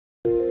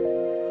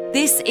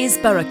This is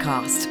Borough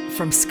Cast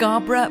from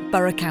Scarborough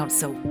Borough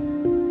Council.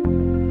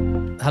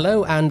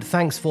 Hello and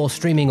thanks for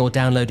streaming or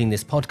downloading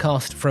this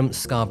podcast from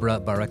Scarborough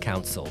Borough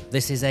Council.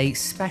 This is a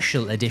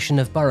special edition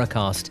of Borough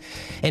Cast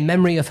in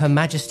memory of Her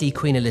Majesty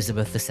Queen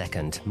Elizabeth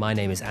II. My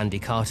name is Andy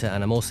Carter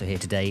and I'm also here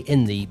today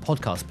in the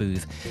podcast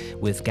booth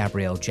with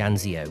Gabrielle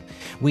Jandzio.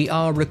 We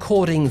are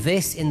recording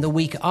this in the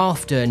week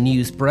after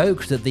news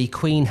broke that the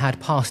Queen had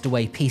passed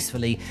away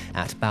peacefully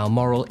at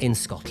Balmoral in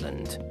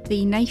Scotland.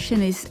 The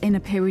nation is in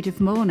a period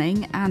of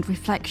mourning and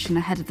reflection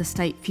ahead of the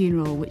state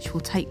funeral, which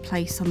will take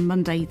place on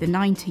Monday the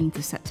 19th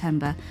of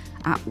September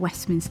at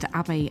Westminster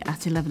Abbey at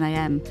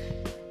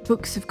 11am.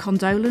 Books of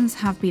condolence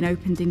have been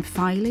opened in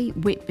Filey,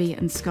 Whitby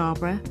and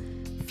Scarborough.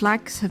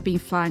 Flags have been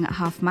flying at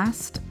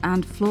half-mast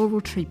and floral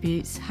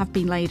tributes have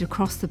been laid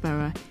across the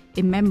borough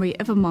in memory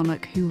of a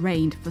monarch who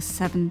reigned for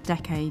 7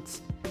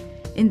 decades.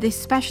 In this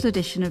special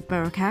edition of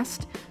Borough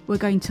Cast, we're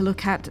going to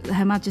look at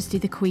Her Majesty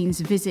the Queen's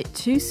visit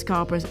to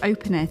Scarborough's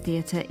open-air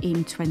theatre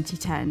in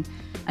 2010.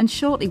 And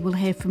shortly we'll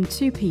hear from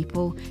 2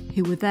 people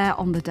who were there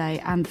on the day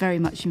and very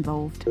much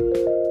involved.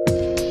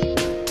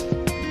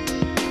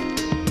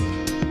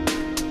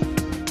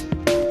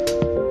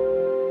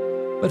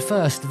 But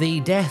first, the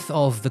death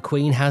of the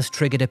Queen has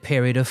triggered a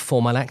period of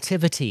formal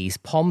activities,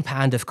 pomp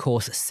and, of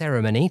course,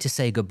 ceremony to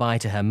say goodbye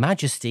to Her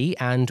Majesty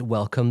and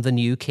welcome the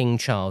new King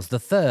Charles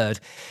III.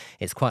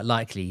 It's quite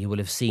likely you will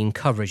have seen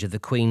coverage of the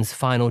Queen's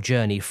final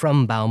journey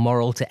from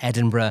Balmoral to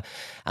Edinburgh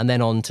and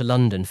then on to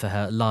London for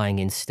her lying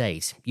in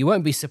state. You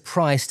won't be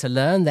surprised to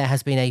learn there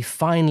has been a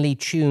finely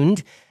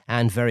tuned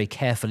and very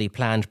carefully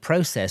planned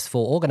process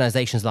for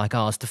organisations like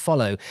ours to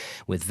follow,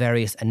 with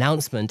various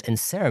announcement and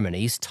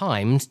ceremonies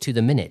timed to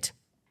the minute.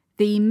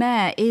 The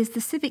Mayor is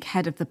the civic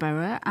head of the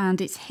borough and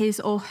it's his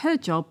or her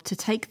job to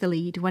take the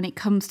lead when it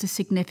comes to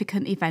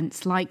significant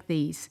events like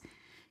these.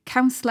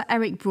 Councillor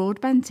Eric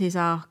Broadbent is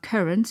our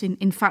current,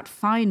 in fact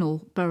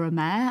final, Borough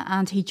Mayor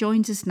and he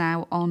joins us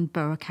now on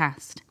Borough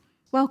Cast.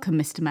 Welcome,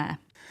 Mr Mayor.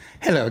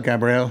 Hello,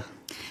 Gabrielle.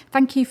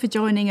 Thank you for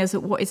joining us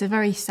at what is a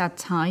very sad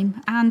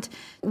time. And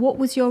what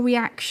was your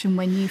reaction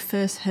when you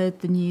first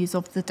heard the news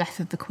of the death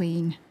of the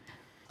Queen?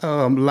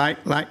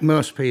 Like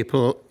most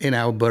people in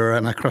our borough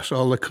and across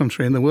all the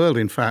country and the world,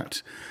 in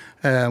fact,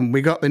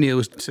 we got the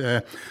news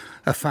that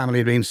a family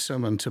had been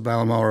summoned to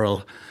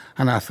Balmoral,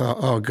 and I thought,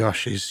 oh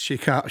gosh, she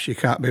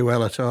can't be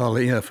well at all,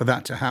 for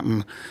that to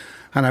happen.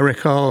 And I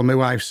recall my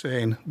wife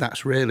saying,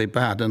 that's really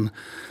bad, and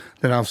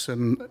then all of a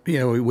sudden,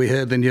 we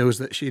heard the news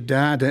that she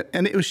died,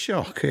 and it was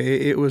shock.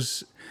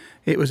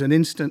 It was an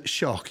instant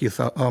shock. You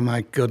thought, oh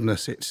my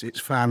goodness, it's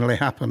finally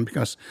happened,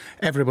 because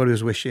everybody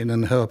was wishing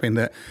and hoping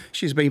that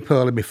she's been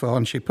poorly before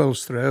and she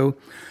pulls through.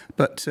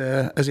 But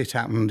as it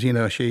happened,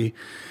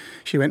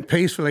 she went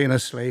peacefully in her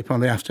sleep on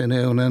the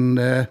afternoon, and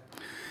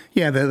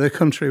the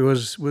country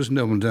was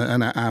numbed,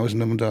 and I was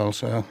numbed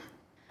also.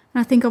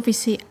 I think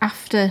obviously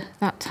after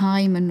that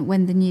time and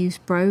when the news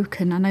broke,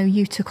 and I know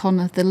you took on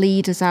the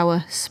lead as our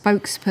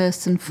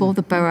spokesperson for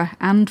the borough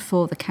and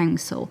for the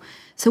council.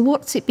 So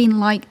what's it been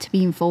like to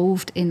be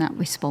involved in that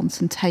response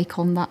and take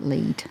on that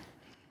lead?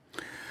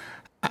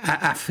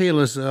 I feel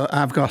as though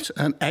I've got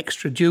an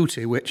extra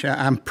duty, which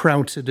I'm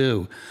proud to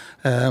do.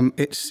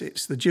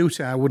 It's the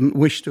duty I wouldn't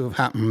wish to have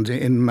happened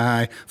in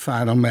my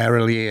final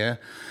mayoral year,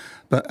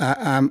 but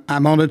I'm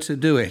honoured to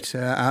do it.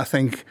 I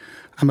think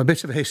I'm a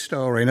bit of a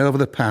historian. Over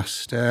the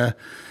past,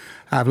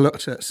 I've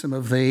looked at some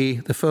of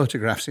the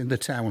photographs in the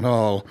town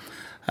hall,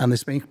 and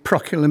there's been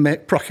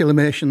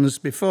proclamations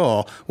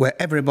before where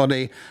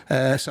everybody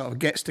sort of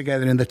gets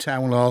together in the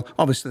town hall.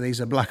 Obviously, these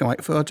are black and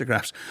white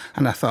photographs.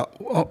 And I thought,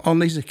 on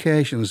these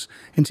occasions,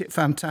 isn't it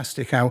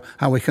fantastic how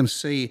we can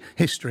see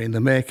history in the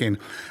making?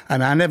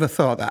 And I never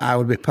thought that I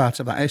would be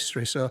part of that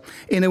history. So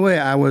in a way,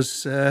 I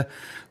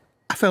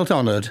felt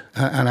honoured,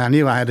 and I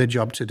knew I had a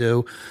job to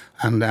do,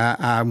 and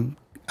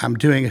I'm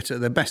doing it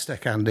the best I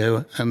can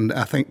do, and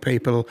I think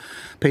people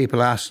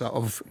are sort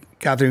of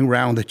gathering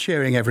round, they're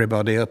cheering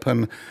everybody up,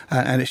 and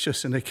it's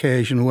just an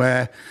occasion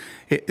where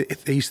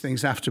these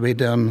things have to be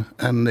done,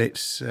 and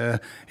it's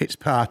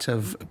part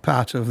of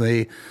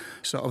the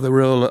sort of the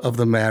role of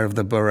the mayor of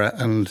the borough,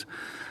 and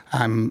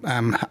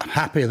I'm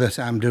happy that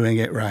I'm doing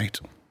it right.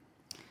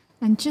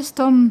 And just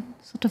on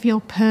sort of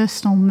your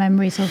personal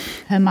memories of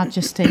Her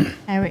Majesty,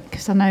 Eric,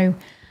 because I know,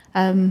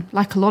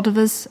 like a lot of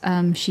us,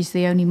 she's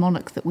the only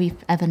monarch that we've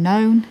ever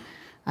known.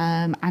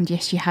 And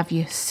yes, you have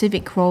your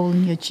civic role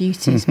and your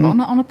duties, but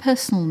on a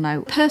personal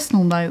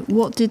note,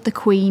 what did the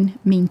Queen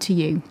mean to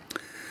you?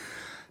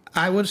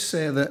 I would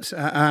say that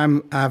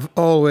I've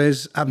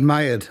always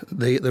admired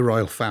the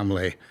royal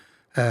family.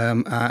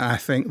 I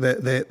think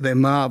that they're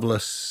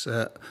marvellous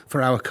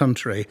for our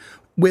country.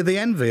 We're the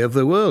envy of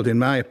the world, in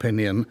my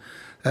opinion.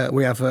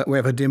 We have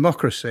a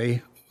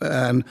democracy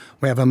and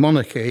we have a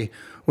monarchy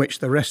which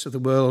the rest of the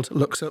world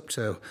looks up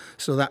to.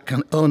 So that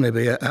can only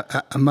be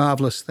a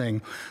marvellous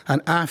thing.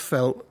 And I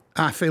feel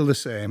the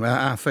same.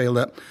 I feel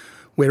that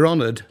we're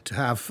honoured to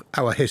have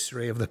our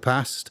history of the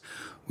past.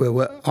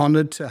 We're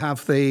honoured to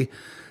have the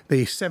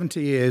the 70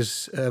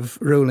 years of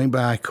ruling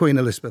by Queen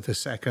Elizabeth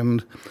II,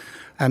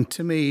 and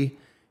to me,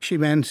 she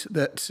meant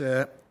that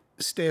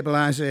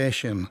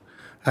stabilisation.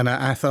 And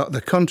I thought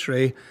the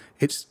country,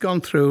 it's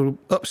gone through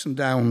ups and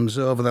downs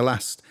over the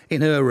last,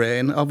 in her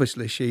reign.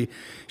 Obviously, she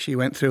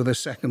went through the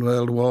Second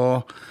World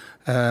War,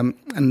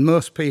 and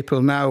most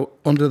people now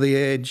under the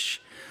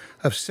age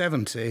of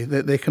 70,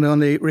 that they can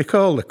only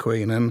recall the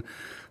Queen. And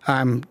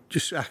I'm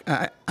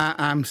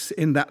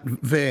in that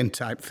vein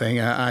type thing.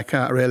 I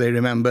can't really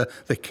remember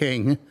the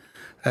King,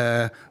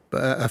 but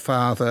a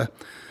father.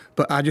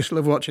 But I just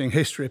love watching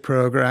history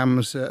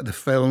programmes, the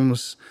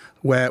films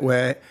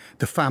where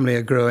the family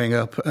are growing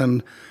up,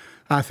 and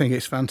I think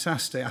it's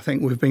fantastic. I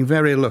think we've been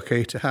very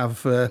lucky to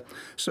have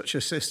such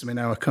a system in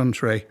our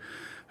country.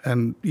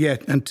 And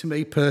and to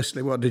me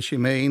personally, what did she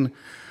mean?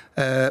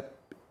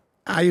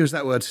 I use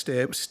that word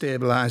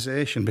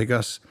stabilisation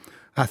because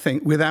I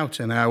think without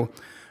her now,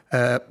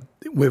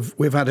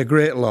 we've had a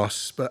great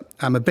loss. But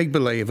I'm a big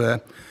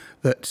believer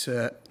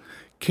that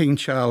King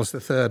Charles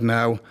III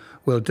now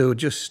will do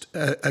just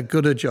a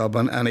gooder job,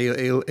 and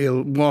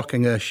he'll walk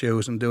in her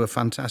shoes and do a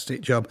fantastic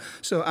job.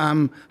 So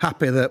I'm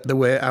happy that the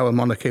way our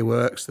monarchy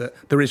works, that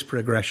there is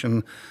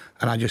progression,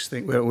 and I just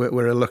think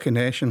we're a lucky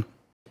nation.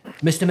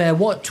 Mr. Mayor,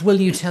 what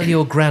will you tell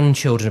your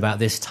grandchildren about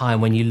this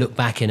time when you look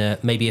back in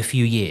maybe a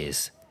few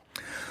years?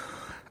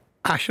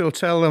 I shall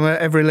tell them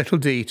every little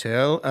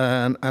detail,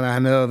 and I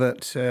know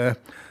that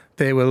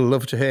they will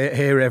love to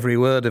hear every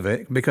word of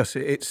it, because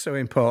it's so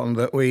important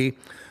that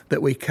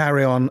we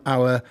carry on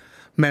our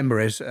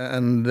memories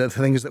and the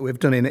things that we've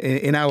done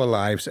in our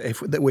lives,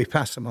 that we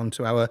pass them on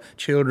to our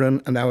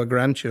children and our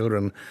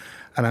grandchildren.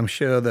 And I'm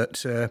sure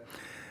that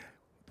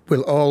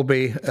we'll all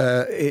be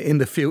in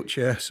the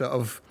future sort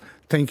of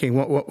thinking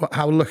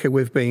how lucky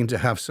we've been to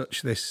have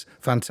this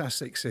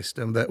fantastic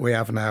system that we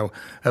have now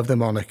of the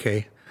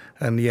monarchy.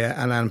 And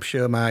I'm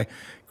sure my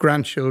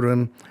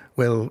grandchildren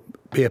will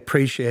be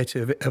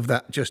appreciative of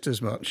that just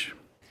as much.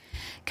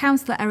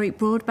 Councillor Eric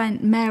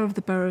Broadbent, Mayor of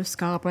the Borough of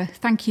Scarborough,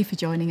 thank you for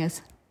joining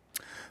us.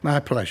 My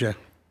pleasure.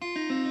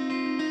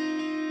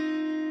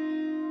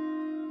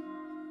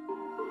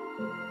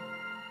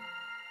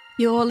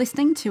 You're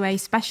listening to a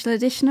special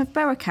edition of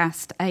Borough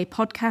Cast, a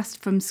podcast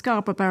from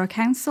Scarborough Borough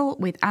Council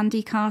with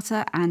Andy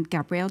Carter and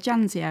Gabrielle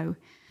Jandzio.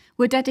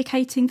 We're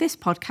dedicating this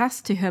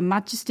podcast to Her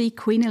Majesty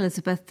Queen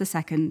Elizabeth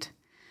II.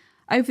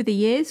 Over the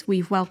years,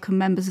 we've welcomed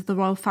members of the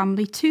royal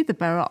family to the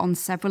borough on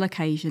several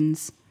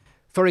occasions.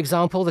 For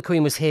example, the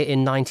Queen was here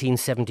in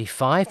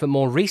 1975, but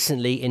more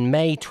recently, in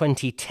May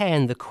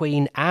 2010, the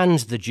Queen and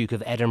the Duke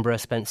of Edinburgh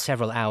spent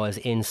several hours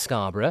in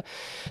Scarborough.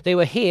 They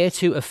were here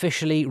to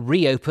officially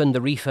reopen the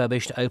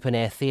refurbished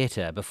open-air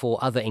theatre before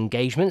other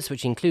engagements,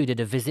 which included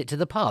a visit to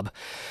the pub.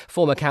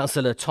 Former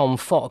councillor Tom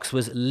Fox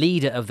was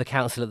leader of the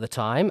council at the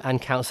time,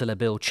 and Councillor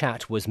Bill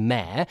Chatt was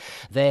mayor.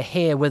 They're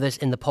here with us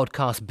in the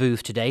podcast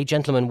booth today.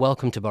 Gentlemen,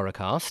 welcome to Borough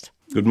Cast.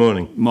 Good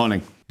morning.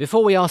 Morning.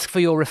 Before we ask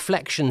for your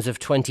reflections of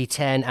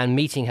 2010 and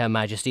meeting Her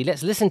Majesty,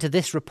 let's listen to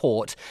this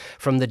report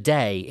from the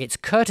day. It's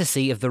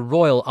courtesy of the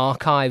Royal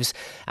Archives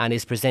and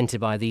is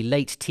presented by the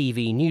late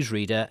TV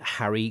newsreader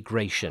Harry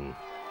Gratian.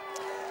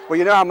 Well,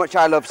 you know how much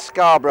I love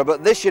Scarborough,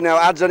 but this,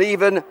 adds an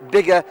even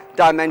bigger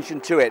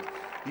dimension to it.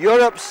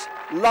 Europe's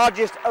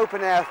largest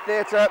open-air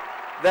theatre.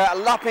 They're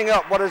lapping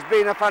up what has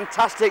been a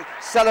fantastic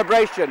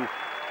celebration,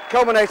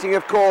 culminating,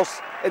 of course,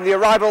 in the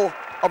arrival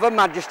of Her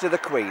Majesty the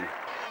Queen.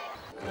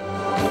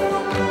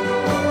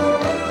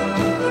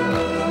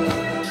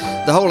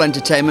 The whole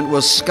entertainment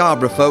was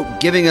Scarborough folk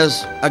giving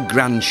us a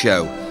grand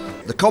show.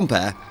 The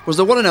compere was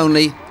the one and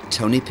only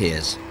Tony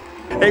Pears.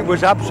 It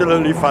was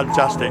absolutely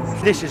fantastic.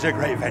 This is a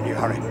great venue,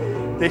 Harry.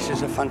 This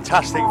is a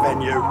fantastic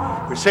venue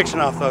with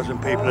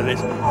 6,500 people in it.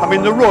 I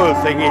mean, the royal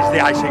thing is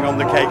the icing on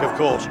the cake, of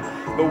course,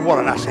 but what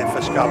an asset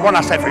for Scarborough, what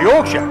an asset for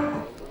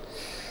Yorkshire.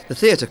 The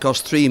theatre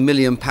cost £3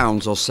 million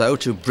or so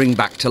to bring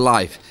back to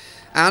life.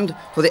 And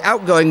for the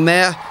outgoing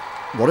mayor,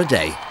 what a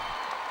day.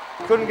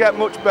 Couldn't get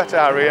much better,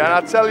 Harry, and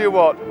I tell you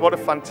what a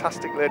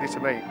fantastic lady to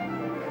meet.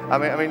 I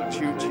mean,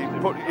 she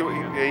put you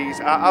at ease.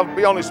 I'll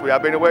be honest with you,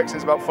 I've been awake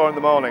since about 4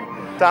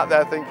 a.m. Sat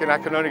there thinking I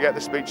can only get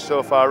the speech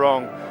so far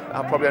wrong.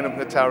 I'll probably end up in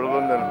the Tower of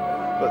London.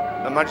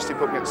 But Her Majesty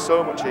put me at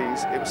so much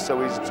ease, it was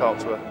so easy to talk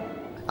to her.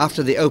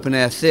 After the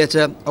open-air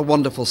theatre, a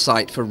wonderful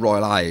sight for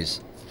royal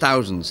eyes.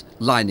 Thousands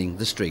lining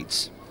the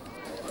streets.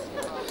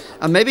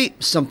 And maybe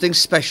something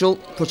special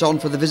put on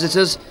for the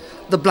visitors,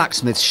 the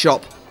blacksmith's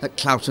shop at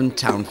Cloughton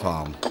Town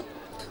Farm.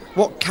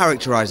 What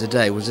characterised the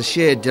day was the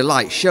sheer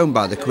delight shown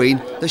by the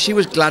Queen that she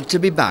was glad to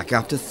be back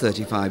after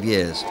 35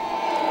 years.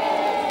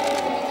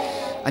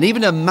 And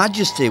even Her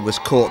Majesty was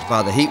caught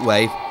by the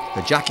heatwave,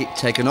 her jacket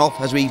taken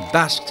off as we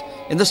basked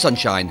in the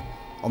sunshine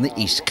on the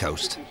east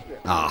coast.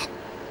 Ah,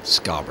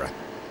 Scarborough.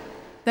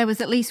 There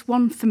was at least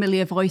one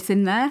familiar voice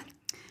in there.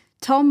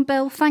 Tom,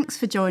 Bill, thanks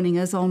for joining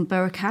us on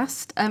Borough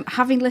Cast.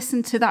 Having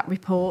listened to that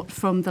report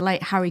from the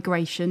late Harry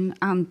Gratian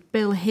and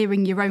Bill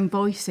hearing your own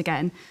voice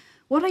again,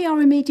 what are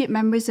your immediate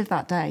memories of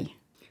that day?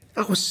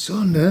 I was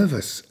so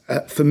nervous.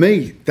 For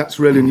me, that's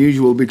really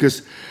unusual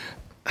because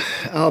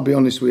I'll be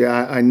honest with you,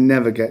 I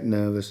never get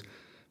nervous.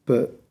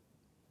 But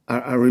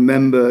I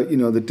remember,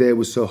 the day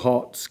was so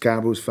hot,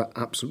 Scarborough was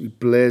absolutely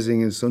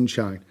blazing in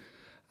sunshine.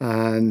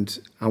 And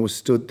I was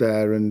stood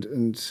there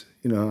and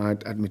I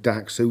had my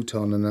dark suit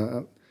on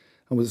and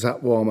I was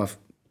that warm.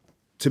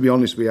 To be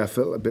honest with you, I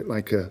felt a bit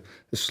like a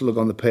slug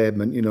on the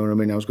pavement, you know what I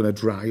mean? I was going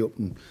to dry up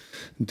and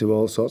do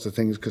all sorts of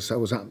things because I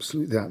was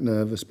absolutely that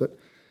nervous. But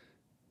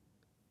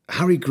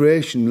Harry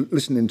Gratian,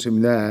 listening to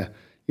him there,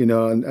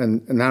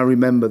 and I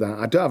remember that.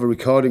 I don't have a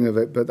recording of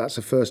it, but that's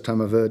the first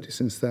time I've heard it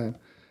since then.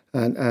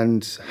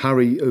 And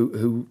Harry,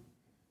 who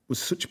was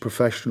such a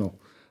professional,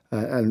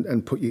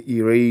 and put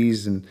you at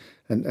ease, and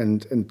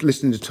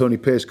listening to Tony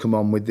Pace come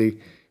on with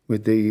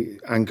the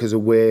Anchors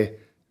Away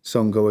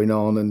song going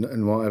on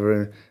and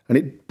whatever, and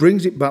it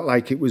brings it back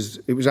like it was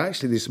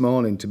actually this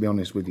morning, to be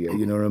honest with you,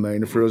 you know what I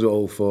mean? For us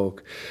old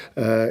folk,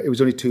 it was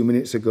only 2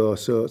 minutes ago,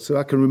 so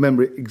I can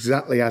remember it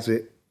exactly as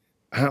it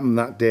happened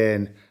that day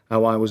and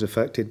how I was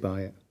affected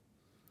by it.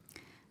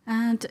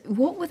 And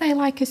what were they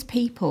like as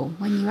people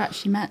when you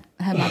actually met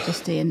Her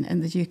Majesty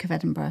and the Duke of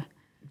Edinburgh?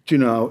 Do you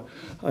know,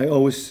 I'll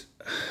always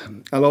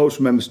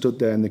remember stood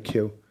there in the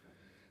queue.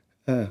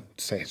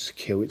 Say it's a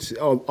queue, it's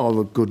all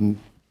the good and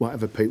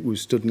whatever people who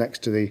stood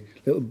next to the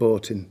little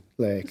boating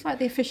lake. It's like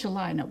the official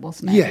lineup,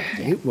 wasn't it? Yeah,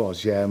 it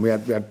was, yeah. And we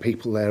had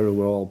people there who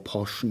were all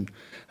posh and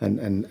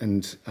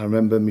I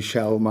remember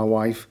Michelle, my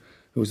wife,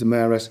 who was the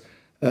mayoress,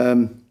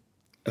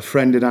 a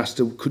friend had asked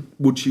her,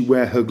 would she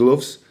wear her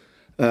gloves?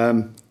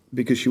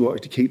 Because she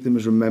wanted to keep them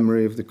as a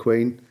memory of the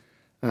Queen.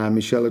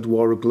 Michelle had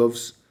wore her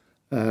gloves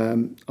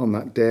on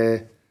that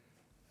day.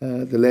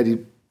 The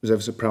lady was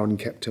ever so proud and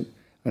kept them.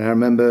 And I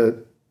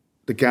remember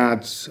the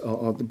guards,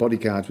 or the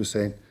bodyguards were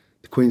saying,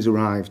 the Queen's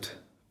arrived,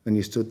 and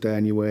you stood there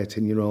and you're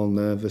waiting, you're all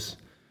nervous.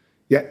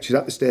 Yeah, she's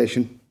at the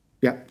station.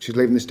 Yeah, she's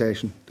leaving the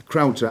station. The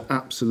crowds are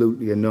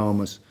absolutely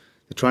enormous.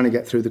 They're trying to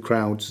get through the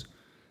crowds.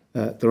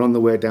 They're on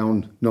the way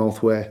down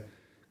Northway.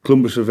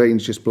 Columbus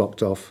Ravine's just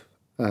blocked off.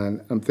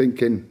 And I'm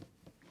thinking,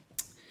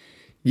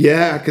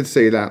 yeah, I could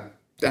see that.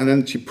 And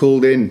then she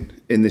pulled in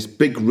this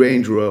big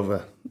Range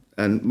Rover.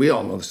 And we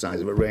all know the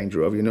size of a Range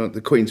Rover, the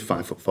Queen's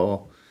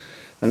 5'4".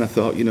 And I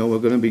thought, we're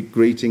going to be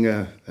greeting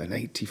an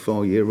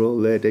 84-year-old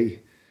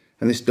lady.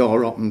 And this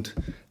door opened,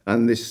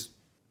 and this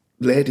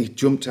lady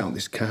jumped out of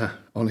this car,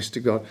 honest to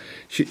God.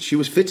 She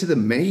was fitter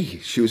than me.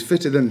 She was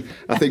fitter than,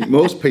 I think,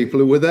 most people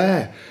who were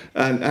there.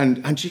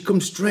 And she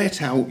come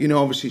straight out.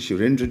 Obviously, she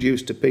was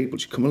introduced to people.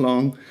 She come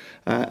along.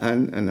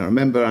 And I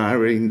remember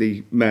Irene,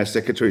 the Mayor's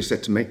secretary,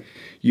 said to me,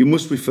 you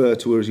must refer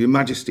to her as Your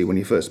Majesty when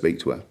you first speak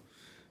to her.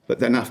 But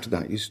then after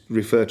that, you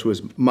refer to her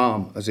as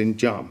Ma'am, as in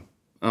Jam.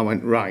 I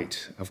went,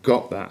 right, I've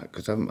got that,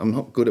 because I'm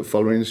not good at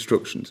following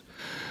instructions.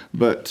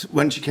 But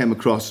when she came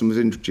across and was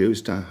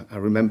introduced, I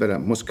remembered I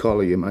must call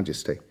her Your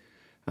Majesty.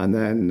 And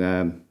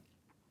then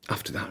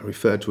after that, I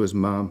referred to her as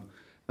Ma'am.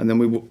 And then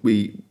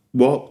we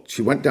walked,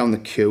 she went down the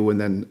queue, and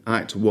then I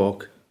had to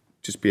walk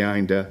just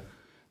behind her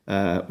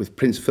with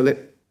Prince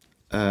Philip,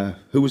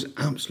 who was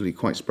absolutely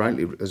quite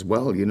sprightly as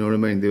well, you know what I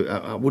mean?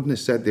 I wouldn't have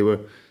said they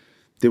were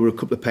a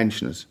couple of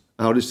pensioners.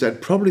 I would have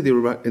said probably they were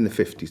about in the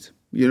 50s.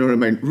 You know what I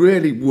mean?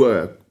 Really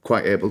were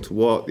quite able to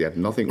walk. They had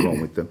nothing wrong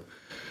with them.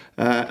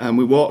 And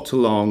we walked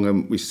along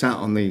and we sat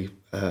on the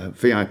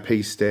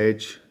VIP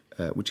stage,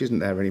 which isn't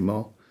there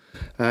anymore.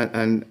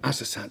 And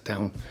as I sat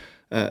down,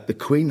 the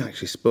Queen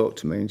actually spoke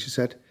to me and she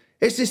said,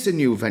 is this a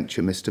new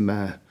venture, Mr.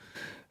 Mayor?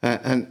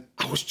 And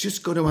I was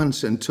just going to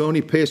answer, and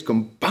Tony Pace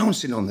come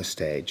bouncing on the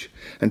stage,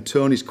 and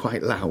Tony's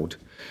quite loud.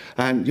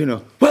 And,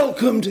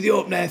 welcome to the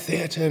Open Air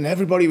Theatre, and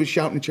everybody was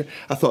shouting.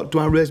 I thought, do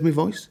I raise my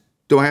voice?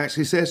 Do I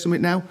actually say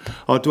something now?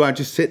 Or do I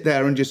just sit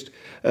there and just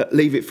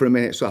leave it for a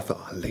minute? So I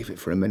thought, I'll leave it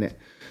for a minute.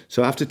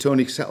 So after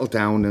Tony settled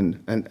down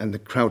and the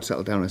crowd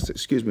settled down, I said,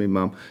 excuse me,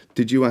 Mum,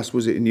 did you ask,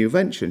 was it a new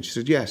venture? And she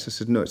said, yes. I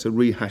said, no, it's a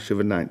rehash of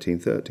the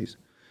 1930s.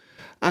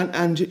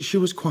 And she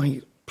was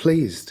quite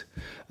pleased.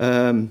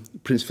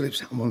 Prince Philip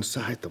sat on one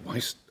side,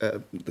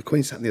 the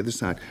Queen sat on the other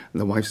side, and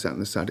the wife sat on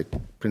the side of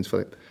Prince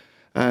Philip.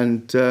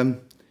 And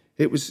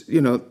it was,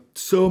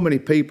 so many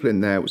people in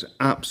there. It was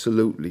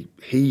absolutely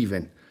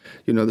heaving.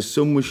 The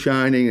sun was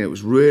shining, it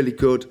was really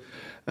good.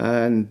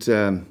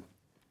 And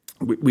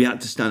we had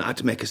to stand, I had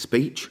to make a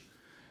speech,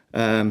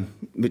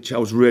 which I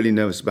was really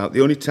nervous about.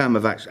 The only time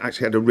I've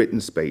actually had a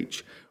written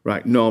speech,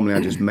 right, normally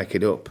I just make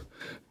it up.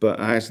 But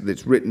I had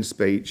this written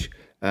speech,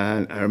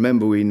 and I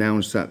remember we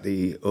announced that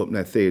the Open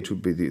Air Theatre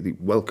would be the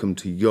Welcome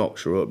to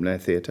Yorkshire Open Air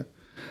Theatre.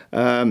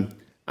 And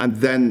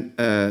then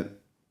I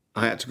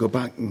had to go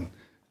back and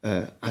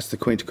ask the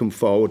Queen to come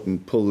forward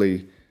and pull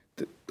the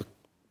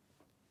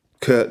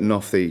curtain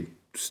off the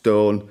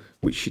stone,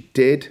 which she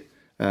did,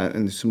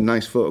 and there's some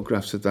nice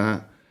photographs of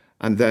that.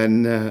 And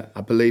then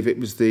I believe it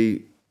was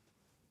the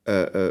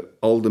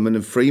Alderman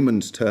and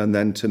Freeman's turn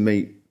then to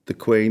meet the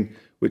Queen,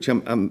 which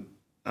I'm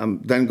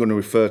then going to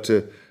refer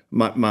to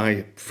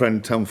my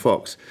friend Tom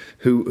Fox,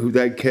 who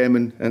then came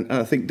and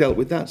I think dealt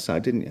with that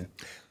side, didn't you?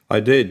 I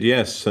did,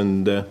 yes,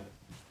 and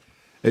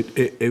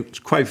It's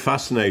quite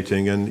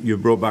fascinating, and you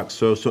brought back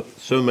so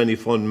many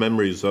fond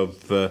memories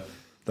of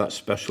that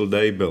special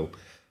day, Bill.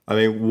 I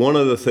mean, one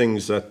of the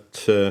things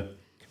that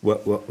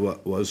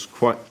what was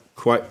quite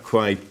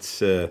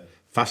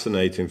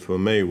fascinating for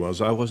me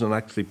was I wasn't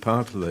actually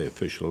part of the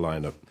official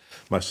lineup.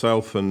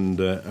 Myself and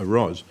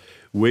Roz,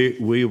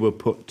 we were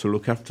put to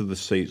look after the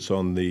seats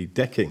on the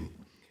decking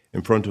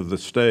in front of the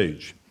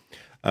stage,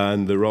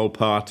 and the royal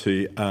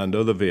party and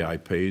other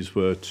VIPs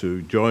were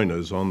to join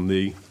us on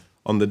the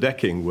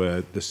decking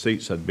where the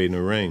seats had been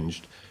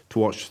arranged to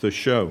watch the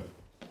show.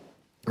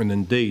 And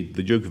indeed,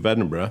 the Duke of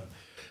Edinburgh,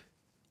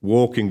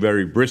 walking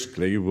very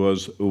briskly,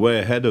 was way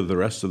ahead of the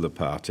rest of the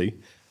party.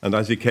 And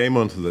as he came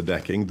onto the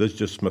decking, there's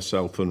just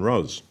myself and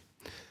Roz.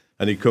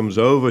 And he comes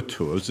over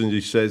to us and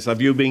he says,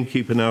 "Have you been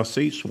keeping our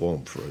seats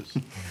warm for us?"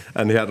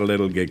 And he had a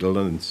little giggle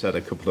and said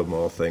a couple of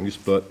more things,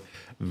 but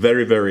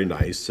very, very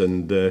nice,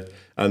 and a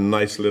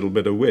nice little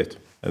bit of wit.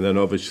 And then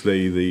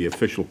obviously the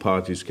official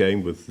parties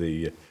came with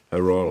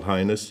Her Royal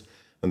Highness,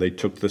 and they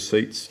took the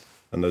seats.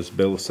 And as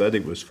Bill said,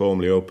 it was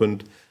formally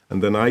opened.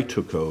 And then I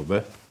took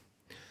over.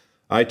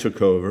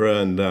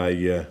 And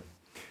I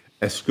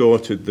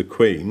escorted the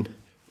Queen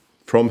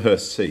from her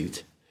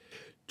seat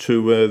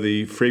to where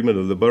the freemen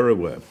of the borough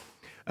were.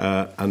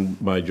 And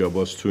my job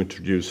was to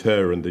introduce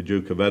her and the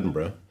Duke of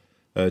Edinburgh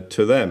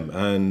to them.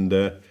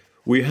 And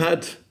we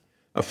had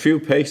a few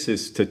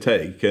paces to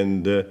take,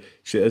 and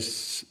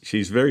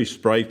she's very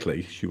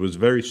sprightly. She was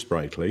very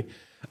sprightly.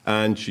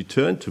 And she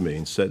turned to me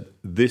and said,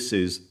 "This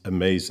is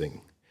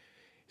amazing."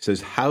 He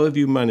says, "How have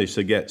you managed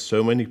to get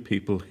so many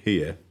people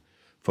here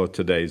for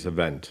today's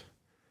event?"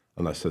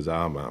 And I says,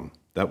 "Ma'am,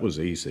 that was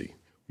easy.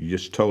 You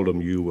just told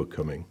them you were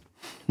coming."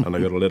 And I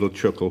got a little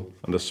chuckle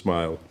and a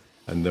smile,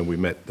 and then we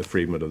met the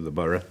freemen of the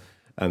borough,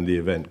 and the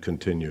event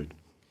continued.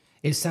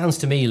 It sounds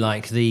to me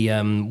like the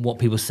what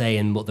people say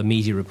and what the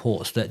media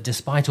reports, that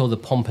despite all the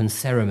pomp and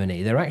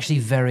ceremony, they're actually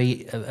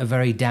a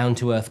very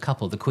down-to-earth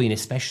couple, the Queen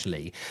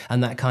especially,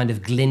 and that kind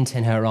of glint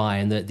in her eye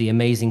and the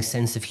amazing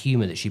sense of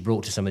humour that she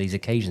brought to some of these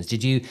occasions.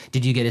 Did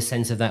you get a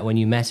sense of that when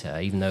you met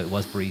her, even though it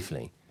was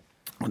briefly?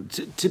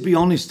 To be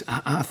honest,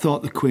 I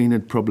thought the Queen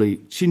had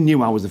she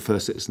knew I was the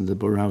first citizen of the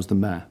borough, I was the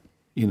mayor.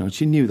 You know,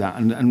 she knew that.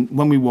 And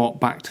when we walked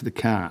back to the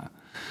car,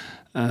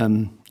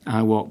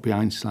 I walked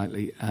behind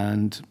slightly,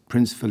 and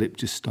Prince Philip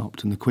just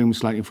stopped, and the Queen was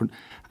slightly in front.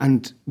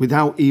 And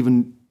without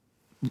even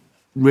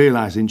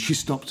realising, she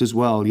stopped as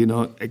well, you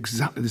know,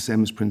 exactly the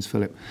same as Prince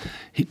Philip.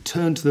 He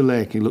turned to the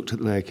lake, he looked at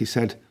the lake, he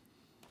said,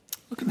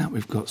 "Look at that,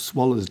 we've got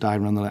swallows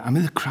diving on the lake." I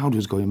mean, the crowd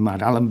was going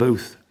mad. Alan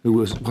Booth,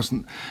 who isn't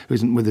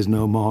with us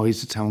no more,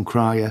 he's a town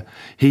crier.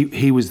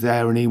 He was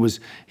there, and he was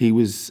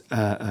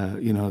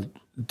you know,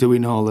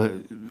 doing all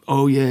the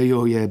oh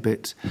yeah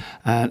bits,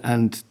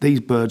 and these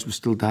birds were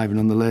still diving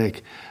on the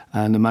lake,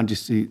 and the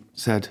Majesty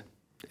said,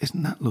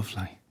 "Isn't that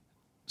lovely?"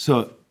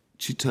 So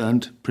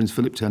Prince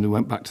Philip turned and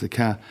went back to the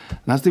car,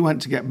 and as they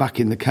went to get back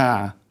in the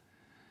car,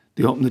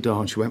 they opened the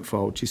door and she went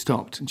forward, she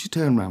stopped, and she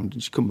turned round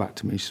and she come back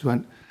to me, she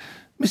went,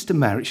 "Mr.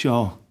 Mayor, it's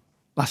your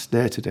last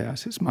day today." I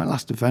said, "It's my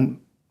last event,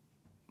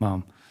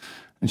 Mum."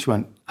 And she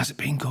went, "Has it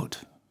been good?"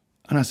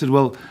 And I said,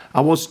 "Well, I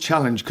was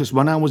challenged because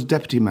when I was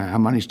deputy mayor, I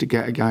managed to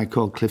get a guy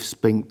called Cliff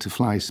Spink to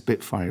fly a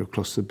Spitfire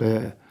across the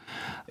bay."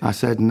 I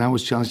said, and I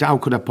was challenged, how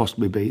could I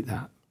possibly beat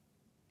that?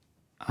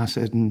 I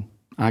said, and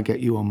I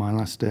get you on my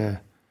last day.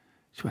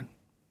 She went,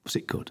 "Was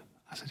it good?"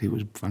 I said, "It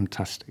was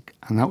fantastic."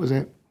 And that was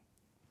it.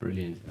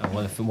 Brilliant.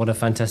 Oh, what a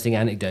fantastic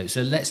anecdote.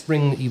 So let's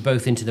bring you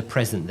both into the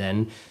present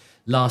then.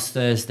 Last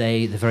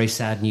Thursday, the very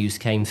sad news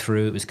came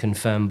through. It was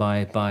confirmed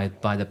by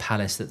the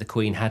palace that the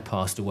Queen had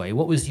passed away.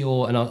 What was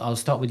your, and I'll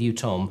start with you,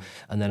 Tom,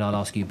 and then I'll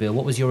ask you, Bill,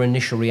 what was your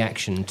initial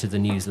reaction to the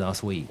news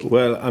last week?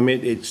 Well, I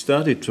mean, it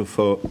started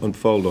to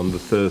unfold on the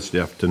Thursday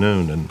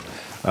afternoon, and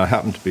I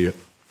happened to be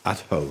at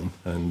home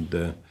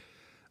and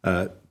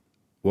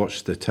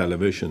watched the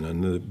television,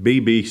 and the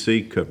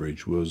BBC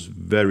coverage was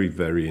very,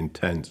 very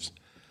intense.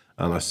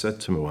 And I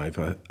said to my wife,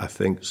 I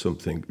think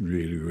something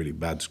really, really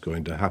bad's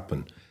going to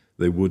happen.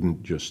 They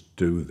wouldn't just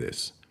do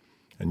this.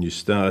 And you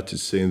started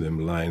seeing them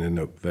lining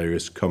up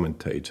various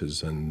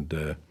commentators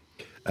and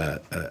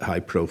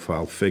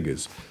high-profile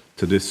figures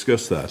to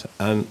discuss that.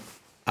 And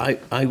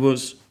I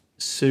was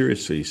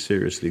seriously,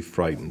 seriously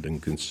frightened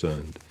and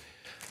concerned.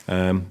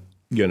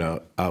 You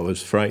know, I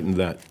was frightened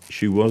that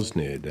she was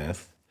near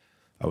death.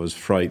 I was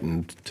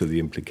frightened to the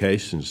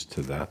implications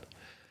to that.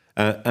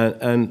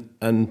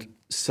 And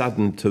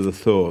saddened to the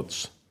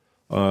thoughts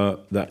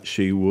that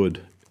she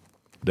would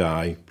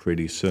die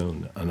pretty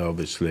soon. And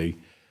obviously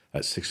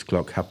at 6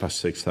 o'clock,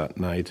 6:30 that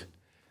night,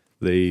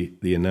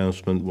 the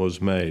announcement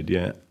was made,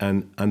 yeah.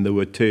 And there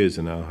were tears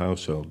in our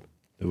household.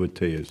 There were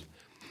tears.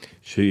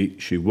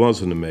 She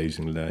was an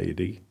amazing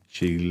lady.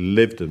 She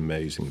lived an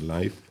amazing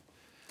life.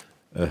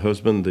 Her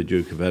husband, the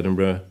Duke of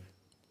Edinburgh,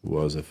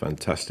 was a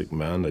fantastic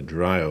man, a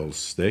dry old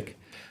stick.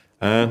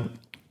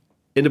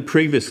 In a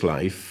previous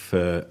life,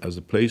 as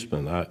a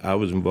policeman, I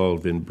was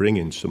involved in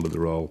bringing some of the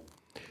royal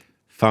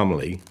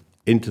family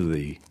into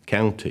the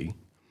county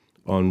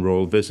on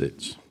royal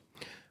visits.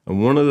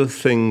 And one of the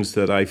things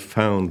that I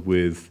found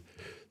with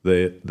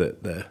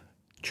the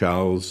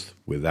Charles,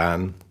 with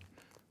Anne,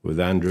 with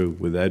Andrew,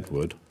 with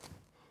Edward,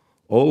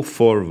 all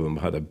four of them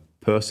had a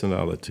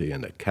personality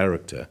and a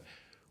character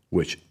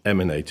which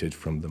emanated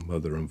from the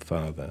mother and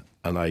father.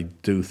 And I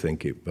do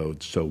think it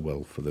bodes so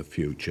well for the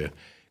future,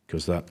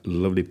 because that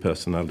lovely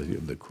personality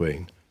of the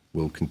Queen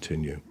will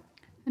continue.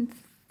 And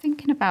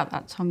thinking about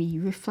that, Tommy,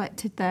 you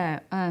reflected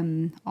there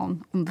on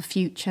the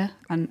future,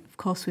 and of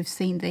course we've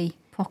seen the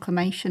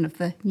proclamation of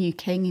the new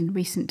king in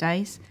recent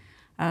days.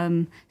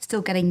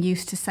 Still getting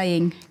used to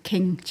saying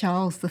King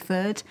Charles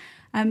III.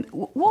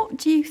 What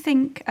do you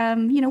think,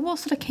 what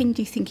sort of king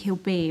do you think he'll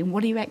be, and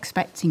what are you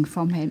expecting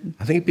from him?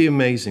 I think it'd be an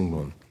amazing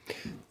one.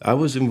 I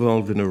was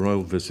involved in a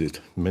royal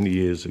visit many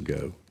years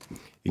ago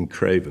in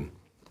Craven,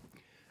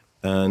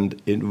 and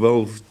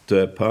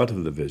part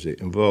of the visit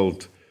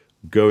involved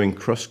going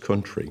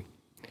cross-country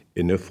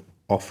in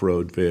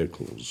off-road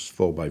vehicles,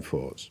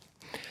 4x4s.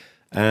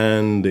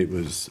 And it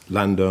was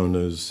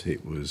landowners,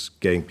 it was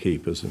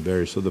gamekeepers and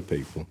various other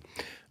people.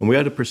 And we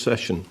had a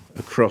procession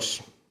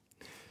across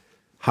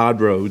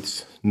hard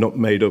roads, not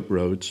made-up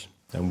roads,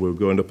 and we were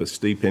going up a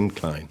steep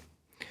incline.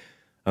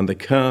 And the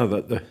car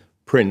that the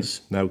prince,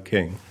 now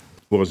king,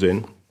 was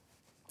in,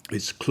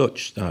 its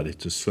clutch started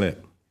to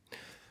slip.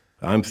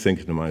 I'm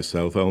thinking to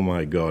myself, oh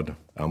my God,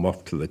 I'm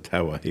off to the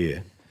tower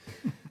here.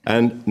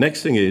 And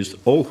next thing is,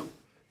 all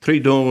three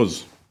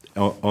doors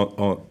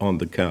on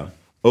the car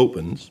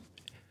opens.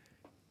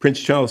 Prince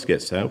Charles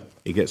gets out,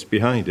 he gets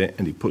behind it,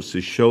 and he puts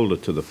his shoulder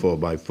to the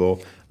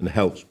 4x4 and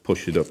helps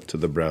push it up to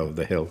the brow of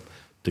the hill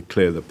to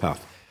clear the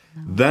path.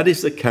 That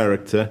is the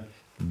character,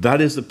 that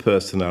is the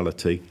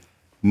personality.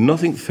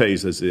 Nothing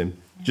phases him,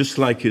 just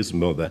like his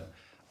mother.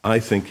 I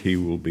think he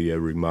will be a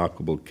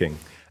remarkable king.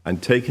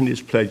 And taking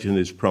his pledge and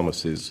his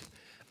promises,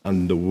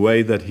 and the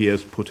way that he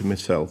has put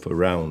himself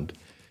around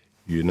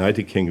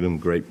United Kingdom,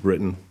 Great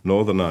Britain,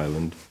 Northern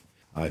Ireland,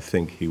 I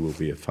think he will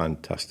be a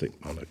fantastic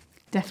monarch.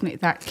 Definitely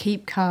that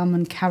keep calm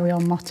and carry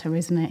on motto,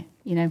 isn't it?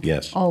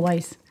 Yes.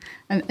 Always.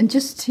 And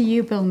just to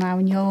you, Bill, now,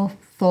 and your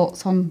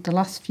thoughts on the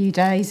last few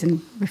days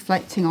and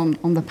reflecting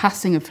on the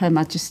passing of Her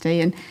Majesty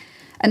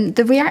and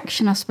the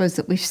reaction, I suppose,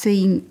 that we've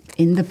seen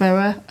in the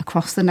borough,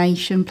 across the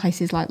nation,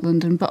 places like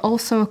London, but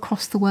also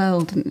across the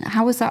world. And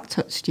how has that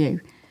touched you?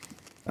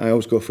 I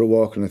always go for a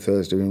walk on a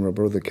Thursday with my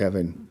brother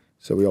Kevin,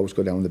 so we always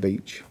go down the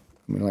beach.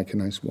 We like a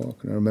nice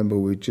walk. And I remember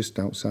we were just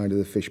outside of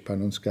the fish pad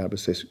on Scarborough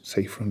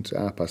seafront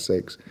at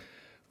 6:30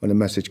 when a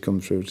message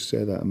come through to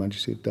say that Her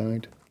Majesty had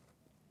died.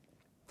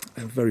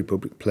 A very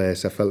public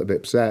place. I felt a bit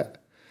upset.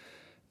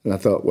 And I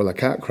thought, well, I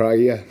can't cry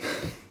here.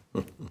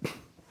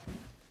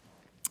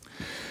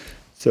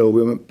 So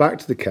we went back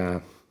to the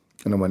car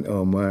and I went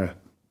home where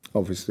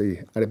obviously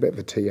I had a bit of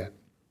a tear.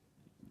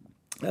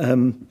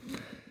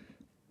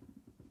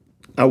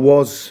 I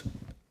was,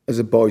 as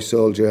a boy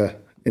soldier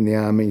in the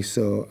army,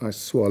 so I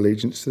swore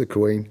allegiance to the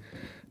Queen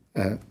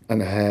and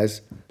her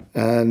heirs.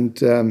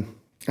 And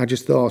I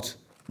just thought,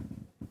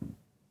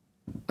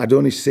 I'd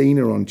only seen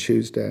her on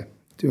Tuesday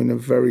doing a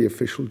very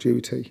official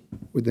duty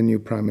with the new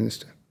Prime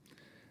Minister.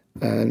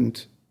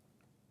 And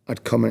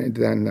I'd commented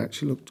then that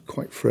she looked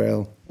quite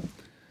frail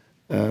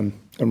and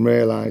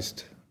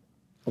realised,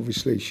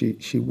 obviously,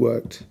 she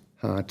worked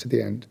hard to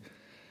the end.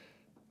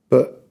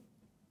 But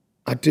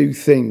I do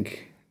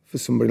think, for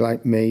somebody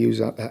like me who's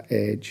at that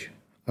age,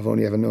 I've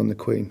only ever known the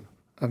Queen.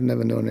 I've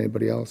never known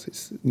anybody else.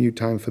 It's a new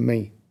time for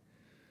me.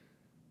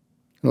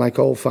 And like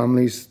all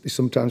families, they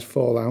sometimes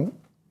fall out.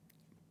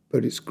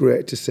 But it's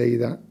great to see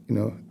that,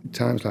 in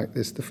times like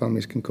this, the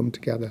families can come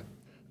together.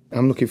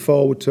 I'm looking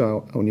forward to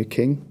our new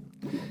king.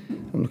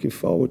 I'm looking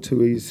forward to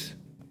his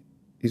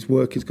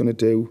work he's going to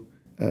do,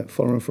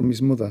 following from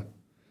his mother.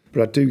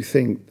 But I do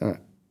think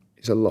that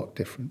is a lot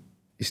different.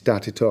 He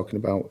started talking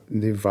about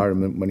the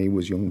environment when he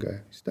was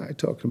younger. He started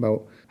talking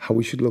about how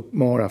we should look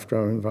more after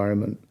our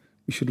environment.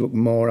 We should look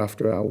more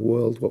after our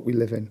world, what we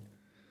live in.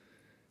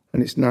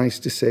 And it's nice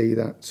to see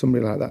that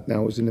somebody like that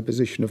now is in a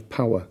position of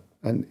power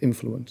and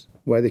influence,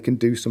 where they can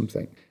do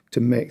something to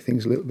make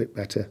things a little bit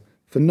better,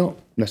 for not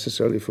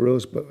necessarily for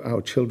us, but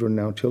our children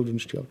and our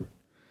children's children.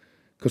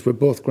 Because we're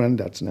both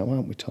granddads now,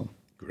 aren't we, Tom?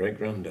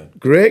 Great-granddad.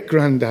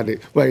 Great-granddaddy.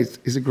 Well,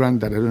 he's a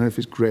granddad. I don't know if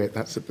it's great.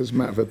 That's a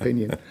matter of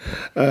opinion.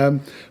 But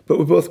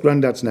we're both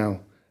granddads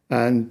now.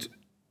 And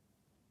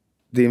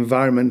the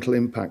environmental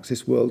impacts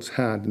this world's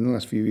had in the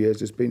last few years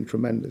has been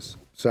tremendous.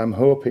 So I'm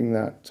hoping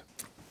that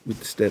with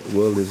the state the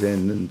world is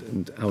in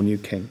and our new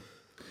king,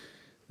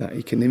 that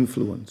he can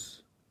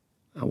influence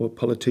our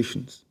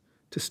politicians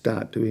to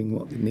start doing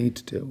what they need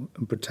to do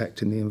and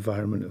protecting the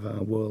environment of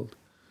our world.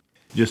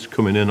 Just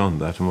coming in on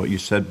that and what you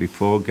said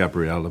before,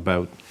 Gabrielle,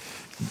 about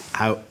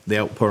how the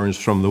outpourings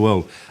from the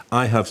world.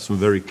 I have some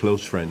very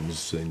close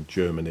friends in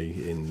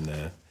Germany,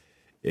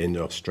 in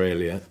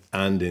Australia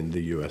and in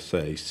the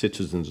USA,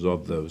 citizens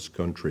of those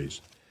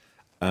countries.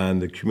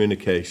 And the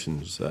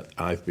communications that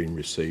I've been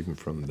receiving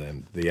from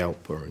them, the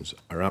outpourings,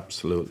 are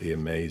absolutely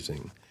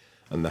amazing.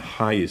 And the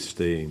high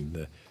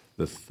esteem,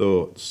 the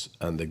thoughts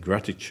and the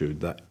gratitude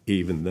that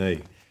even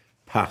they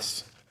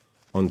pass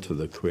onto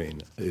the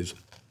Queen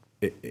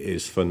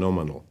is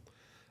phenomenal.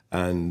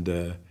 And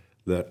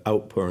the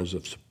outpourings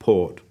of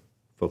support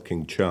for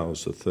King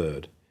Charles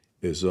III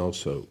is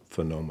also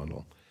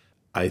phenomenal.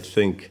 I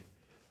think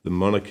the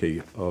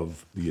monarchy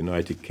of the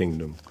United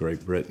Kingdom,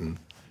 Great Britain,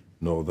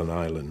 Northern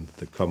Ireland,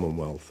 the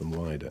Commonwealth and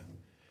wider,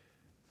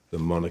 the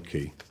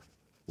monarchy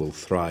will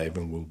thrive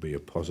and will be a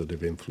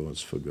positive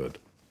influence for good.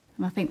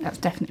 And I think that's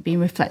definitely been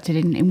reflected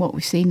in what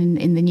we've seen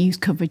in the news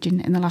coverage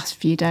in the last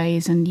few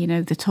days. And, you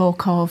know, the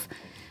talk of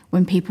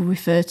when people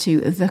refer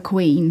to the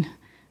Queen,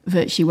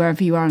 virtually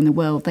wherever you are in the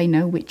world, they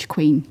know which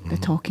Queen they're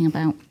talking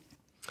about.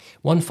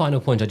 One final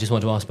point I just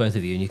want to ask both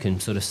of you, and you can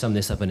sort of sum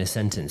this up in a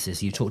sentence,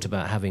 is you talked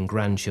about having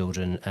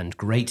grandchildren and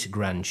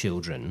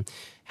great-grandchildren.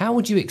 How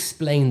would you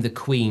explain the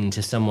Queen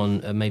to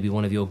someone, maybe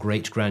one of your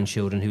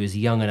great-grandchildren, who is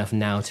young enough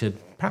now to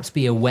perhaps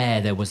be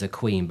aware there was a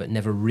Queen but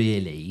never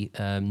really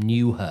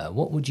knew her?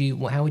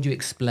 How would you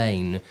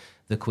explain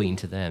the Queen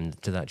to them,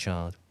 to that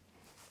child?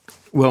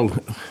 Well,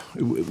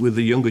 with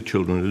the younger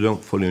children, they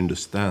don't fully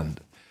understand.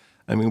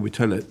 I mean, we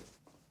tell it,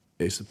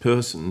 it's a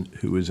person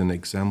who is an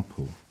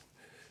example,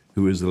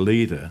 who is a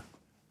leader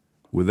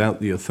without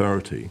the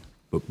authority,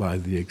 but by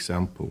the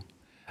example.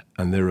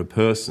 And they're a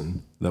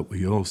person that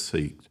we all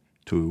seek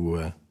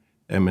to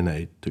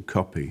emanate, to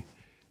copy,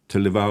 to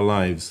live our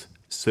lives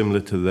similar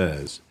to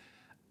theirs.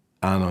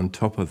 And on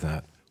top of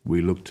that,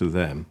 we look to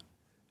them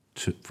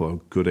for a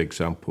good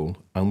example,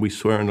 and we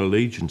swear an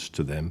allegiance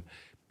to them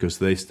because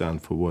they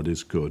stand for what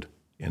is good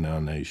in our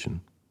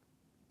nation.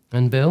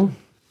 And Bill?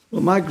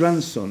 Well, my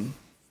grandson,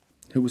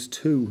 who was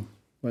 2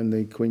 when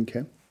the Queen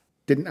came,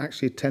 didn't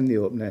actually attend the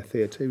open air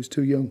theatre. He was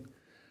too young.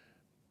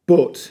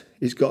 But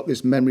he's got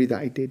this memory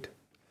that he did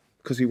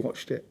because he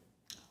watched it.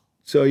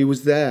 So he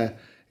was there.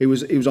 He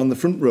was on the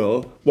front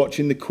row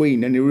watching the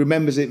Queen, and he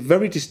remembers it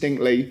very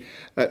distinctly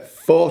at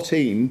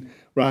 14,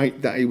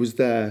 right, that he was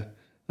there.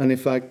 And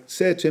if I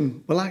say to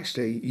him, well,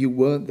 actually, you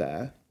weren't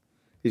there,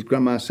 his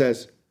grandma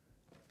says,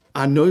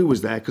 I know he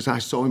was there because I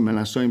saw him and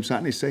I saw him sat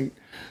in his seat.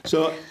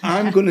 So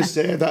I'm going to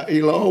say that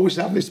he'll always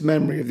have this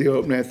memory of the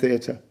open air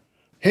theatre.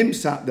 Him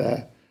sat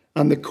there,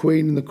 and the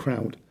Queen and the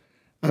crowd.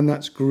 And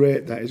that's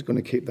great that he's going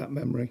to keep that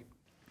memory.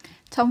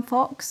 Tom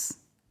Fox,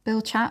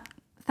 Bill Chatt,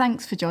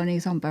 thanks for joining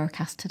us on Borough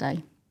Cast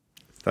today.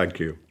 Thank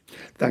you.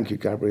 Thank you,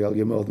 Gabrielle.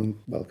 You're more than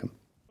welcome.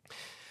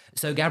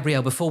 So,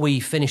 Gabrielle, before we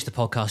finish the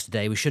podcast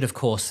today, we should, of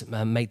course,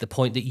 make the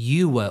point that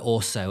you were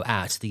also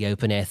at the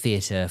Open Air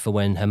Theatre for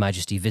when Her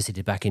Majesty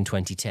visited back in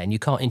 2010. You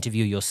can't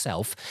interview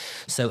yourself,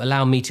 so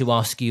allow me to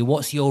ask you,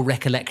 what's your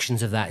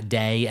recollections of that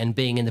day and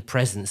being in the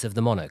presence of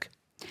the monarch?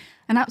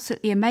 An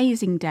absolutely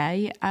amazing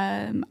day.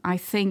 I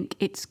think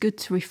it's good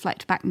to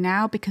reflect back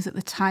now because at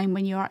the time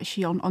when you're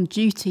actually on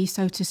duty,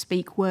 so to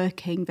speak,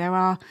 working, there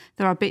are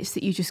bits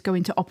that you just go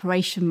into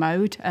operation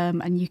mode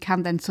and you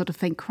can then sort of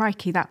think,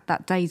 crikey,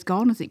 that day's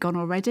gone. Has it gone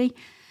already?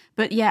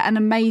 But yeah, an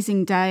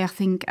amazing day. I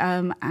think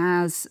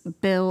as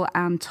Bill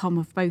and Tom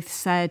have both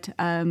said,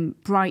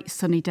 bright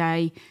sunny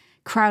day,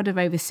 crowd of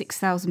over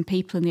 6,000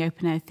 people in the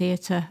open air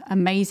theatre,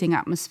 amazing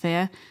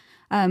atmosphere.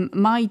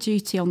 My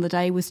duty on the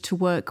day was to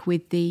work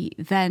with the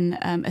then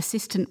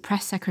Assistant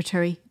Press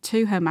Secretary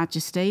to Her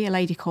Majesty, a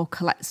lady called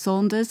Colette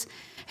Saunders,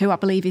 who I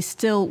believe is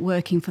still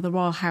working for the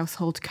Royal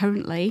Household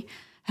currently,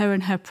 her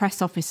and her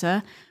press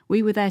officer.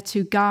 We were there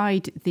to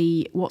guide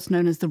what's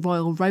known as the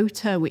Royal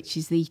Rota, which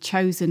is the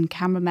chosen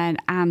cameramen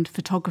and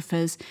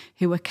photographers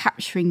who were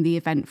capturing the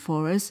event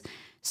for us.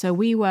 So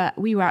we were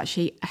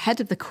actually ahead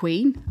of the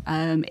Queen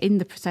in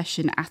the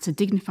procession at a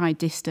dignified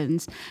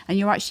distance, and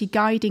you're actually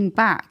guiding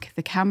back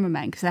the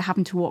cameramen because they're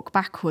having to walk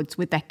backwards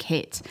with their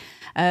kit,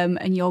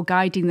 and you're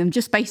guiding them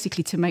just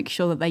basically to make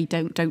sure that they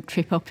don't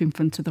trip up in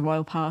front of the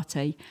royal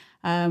party.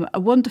 A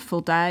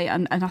wonderful day,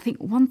 and I think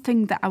one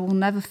thing that I will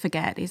never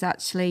forget is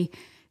actually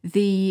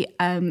the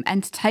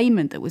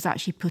entertainment that was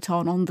actually put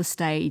on the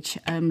stage,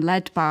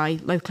 led by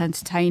local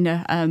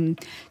entertainer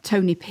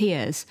Tony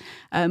Piers.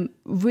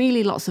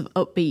 Really lots of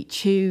upbeat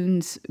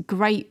tunes,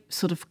 great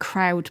sort of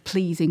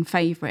crowd-pleasing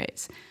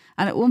favourites.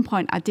 And at one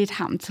point, I did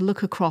happen to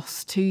look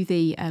across to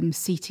the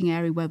seating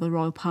area where the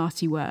royal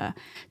party were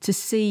to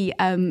see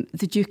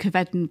the Duke of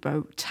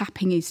Edinburgh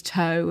tapping his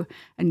toe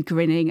and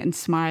grinning and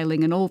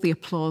smiling and all the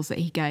applause that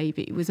he gave.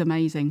 It was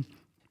amazing.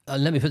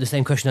 Let me put the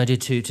same question I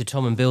did to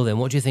Tom and Bill then.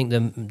 What do you think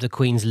the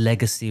Queen's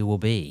legacy will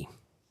be?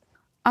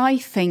 I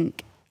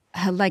think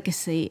her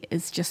legacy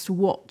is just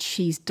what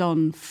she's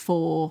done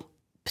for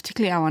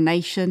particularly our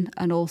nation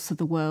and also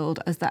the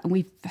world, and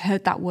we've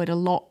heard that word a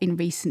lot in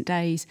recent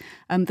days,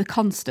 the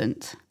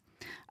constant.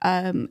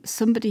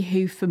 Somebody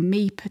who, for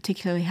me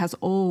particularly, has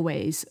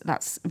always,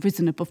 that's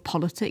risen above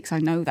politics. I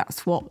know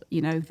that's what,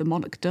 the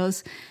monarch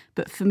does.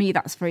 But for me,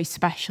 that's very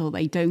special.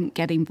 They don't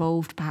get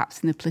involved,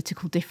 perhaps, in the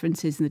political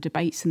differences and the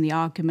debates and the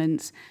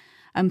arguments.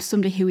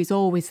 Somebody who is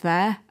always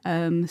there,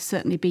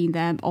 certainly been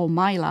there all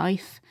my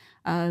life.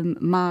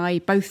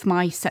 Both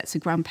my sets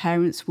of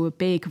grandparents were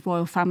big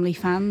royal family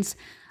fans.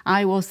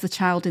 I was the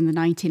child in the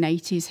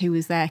 1980s who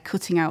was there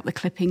cutting out the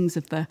clippings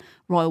of the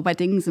royal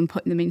weddings and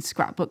putting them in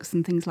scrapbooks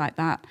and things like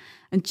that.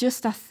 And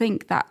just, I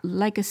think, that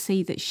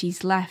legacy that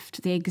she's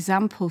left, the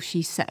example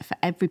she's set for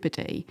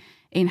everybody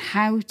in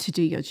how to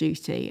do your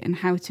duty and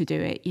how to do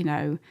it, you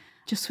know,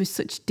 just with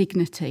such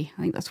dignity.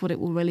 I think that's what it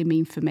will really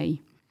mean for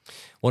me.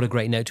 What a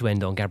great note to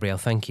end on, Gabrielle.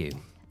 Thank you.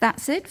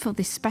 That's it for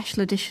this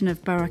special edition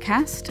of Borough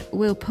Cast.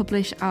 We'll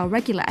publish our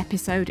regular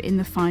episode in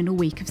the final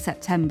week of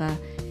September.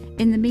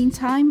 In the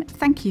meantime,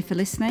 thank you for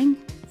listening.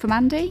 From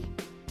Andy,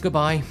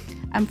 goodbye.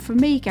 And from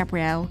me,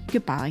 Gabrielle,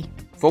 goodbye.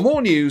 For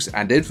more news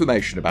and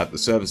information about the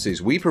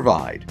services we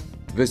provide,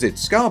 visit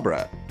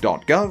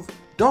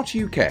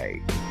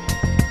scarborough.gov.uk.